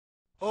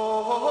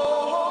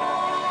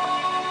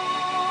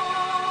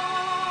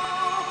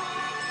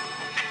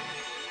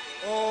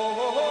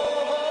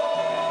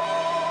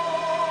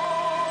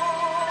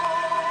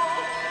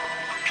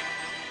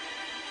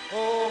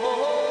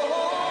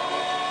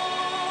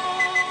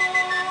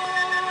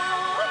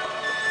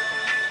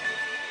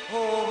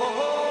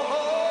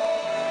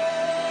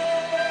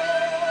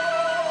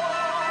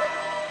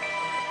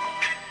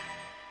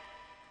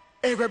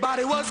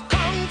Everybody was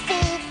kung fu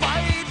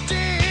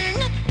fighting.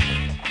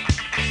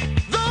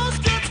 Those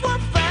kids were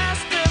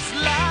fast as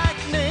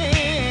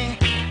lightning.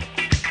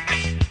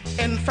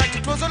 In fact,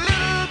 it was a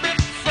little bit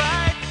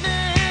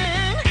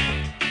frightening,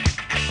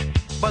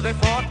 but they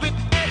fought with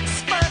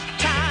expert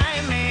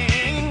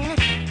timing.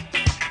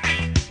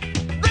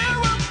 There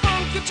were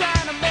funky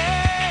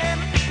Chinamen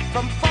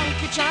from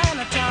funky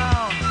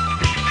Chinatown.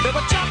 They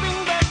were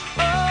chopping them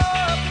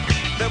up,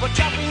 they were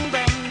chopping them